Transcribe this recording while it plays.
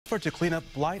effort to clean up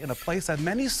blight in a place that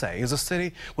many say is a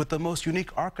city with the most unique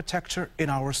architecture in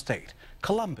our state.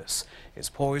 Columbus is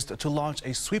poised to launch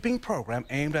a sweeping program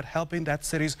aimed at helping that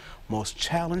city's most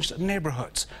challenged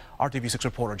neighborhoods. Our TV6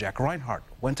 reporter Jack Reinhardt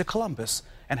went to Columbus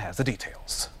and has the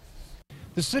details.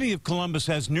 The city of Columbus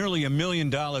has nearly $1 million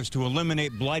to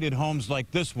eliminate blighted homes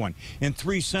like this one in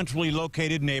 3 centrally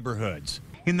located neighborhoods.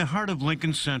 In the heart of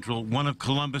Lincoln Central, one of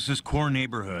Columbus's core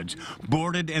neighborhoods,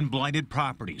 boarded and blighted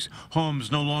properties,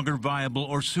 homes no longer viable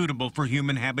or suitable for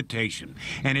human habitation.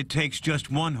 And it takes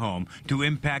just one home to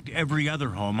impact every other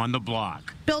home on the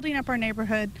block. Building up our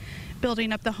neighborhood,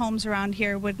 building up the homes around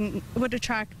here would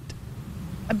attract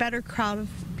a better crowd of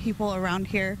people around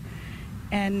here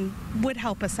and would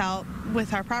help us out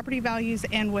with our property values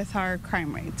and with our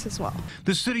crime rates as well.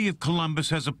 The city of Columbus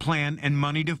has a plan and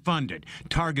money to fund it,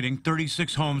 targeting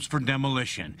 36 homes for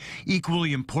demolition.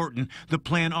 Equally important, the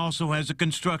plan also has a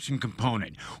construction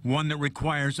component, one that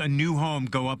requires a new home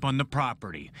go up on the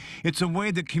property. It's a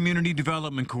way that community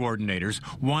development coordinators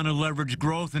want to leverage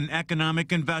growth and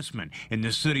economic investment in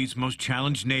the city's most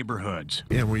challenged neighborhoods.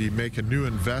 And we make a new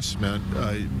investment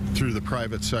through the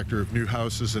private sector of new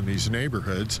houses in these neighborhoods.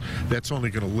 That's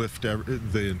only going to lift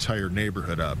the entire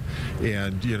neighborhood up,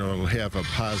 and it'll have a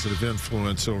positive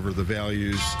influence over the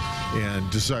values and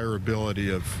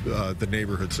desirability of the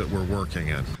neighborhoods that we're working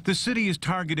in. The city has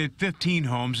targeted 15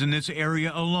 homes in this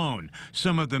area alone,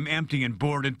 some of them empty and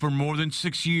boarded for more than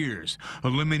 6 years.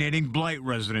 Eliminating blight,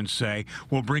 residents say,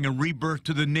 will bring a rebirth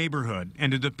to the neighborhood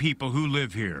and to the people who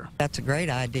live here. That's a great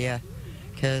idea,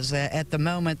 because at the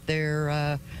moment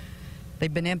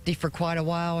they've been empty for quite a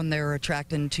while, and they're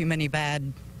attracting too many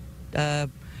bad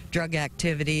drug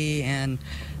activity and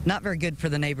not very good for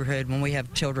the neighborhood when we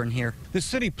have children here. The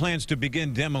city plans to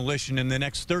begin demolition in the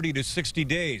next 30 to 60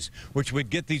 days, which would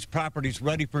get these properties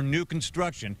ready for new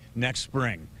construction next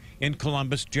spring. In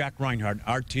Columbus, Jack Reinhardt,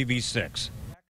 RTV6.